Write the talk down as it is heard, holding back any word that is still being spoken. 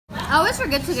I always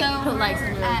forget to put likes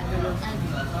in your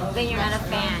videos. Then you're not a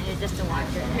fan, you're just a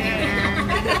watcher.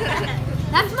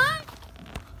 That's mine!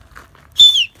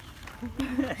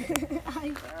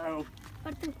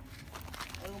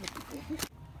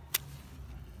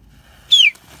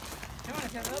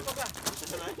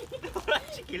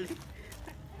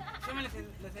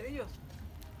 Los cerillos.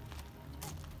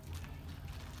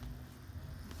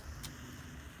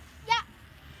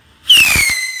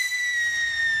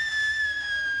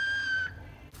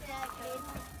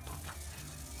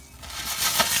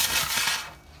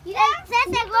 ¡Mira! ¡Se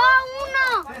cegó uno!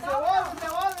 ¡Se cebó!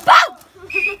 ¡Pau!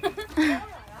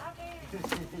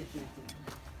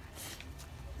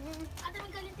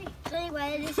 Son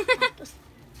iguales de zapatos.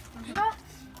 No,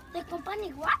 ¿te compran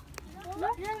igual? No.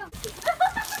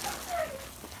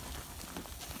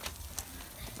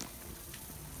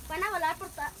 Van a volar por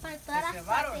todas las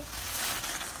partes.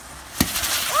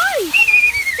 ¡Ay!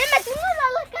 ¡Se metió uno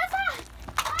a la casa!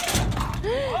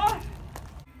 ¡Ay!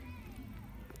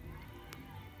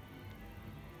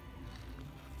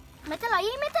 ¡Mételo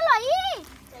ahí, mételo ahí!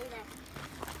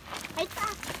 Ahí está.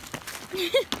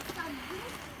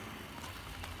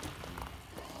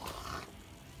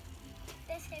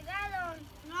 ¿Te cegaron?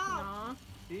 No.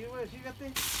 Sí, güey, fíjate.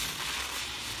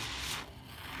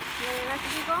 ¿Le llegaste,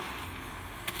 chico?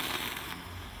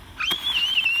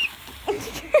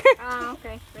 Ah,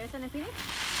 okay. ¿Ves en el cine?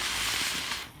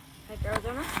 Like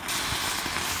Arizona?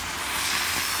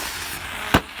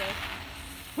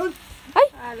 Ay,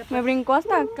 me brincó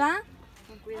hasta acá.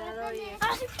 Con cuidado y...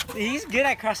 He's good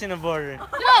at crossing the border.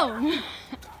 No!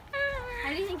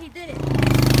 I didn't think he did it.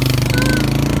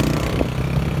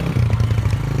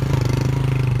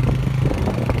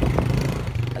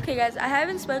 Okay guys, I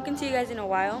haven't spoken to you guys in a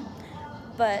while,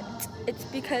 but it's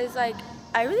because like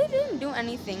I really didn't do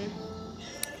anything.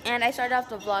 And I started off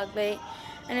the vlog late,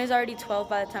 and it was already 12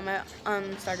 by the time I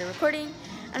started recording.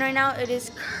 And right now it is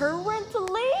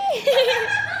currently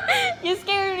you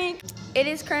scared me. It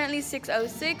is currently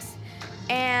 6:06,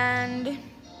 and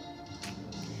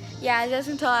yeah, as you guys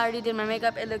can tell, I already did my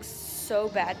makeup. It looks so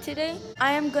bad today.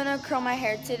 I am gonna curl my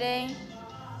hair today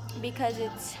because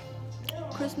it's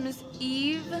Christmas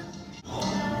Eve.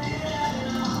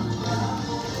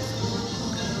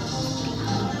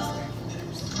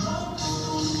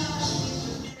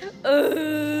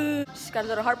 Just got a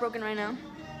little heartbroken right now.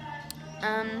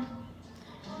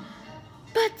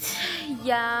 But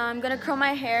yeah, I'm gonna curl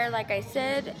my hair like I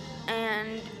said,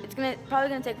 and it's probably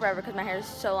gonna take forever because my hair is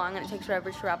so long and it takes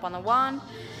forever to wrap on the wand.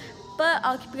 But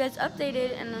I'll keep you guys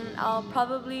updated, and then I'll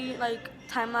probably like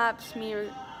time lapse me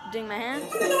doing my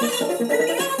hands.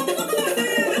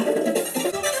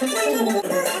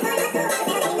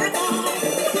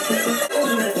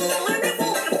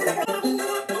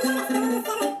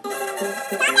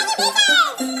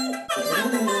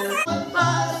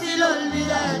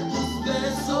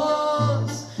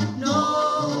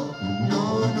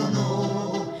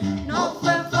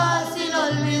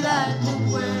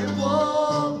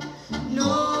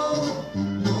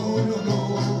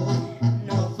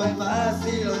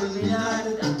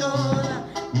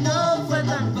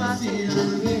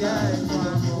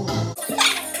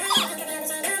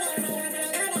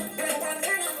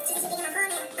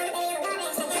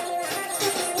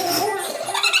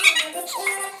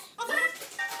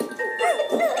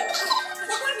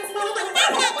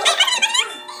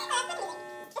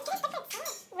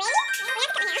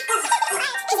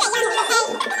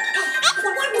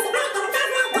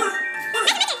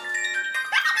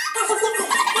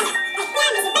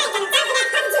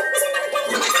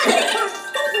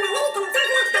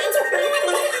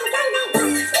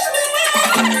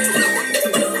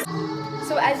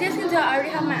 I already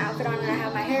have my outfit on and I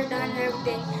have my hair done and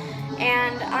everything,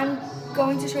 and I'm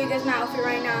going to show you guys my outfit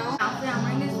right now. I'm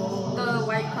wearing the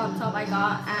white crop top I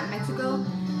got at Mexico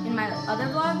in my other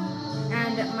vlog,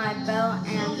 and my belt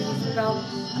and these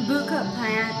boot cut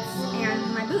pants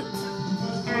and my boots,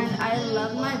 and I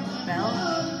love my belt.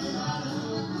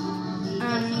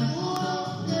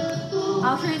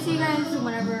 I'll show it to you guys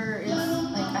whenever it's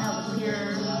like I have a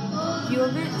clear view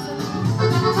of it.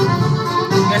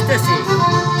 Este sí.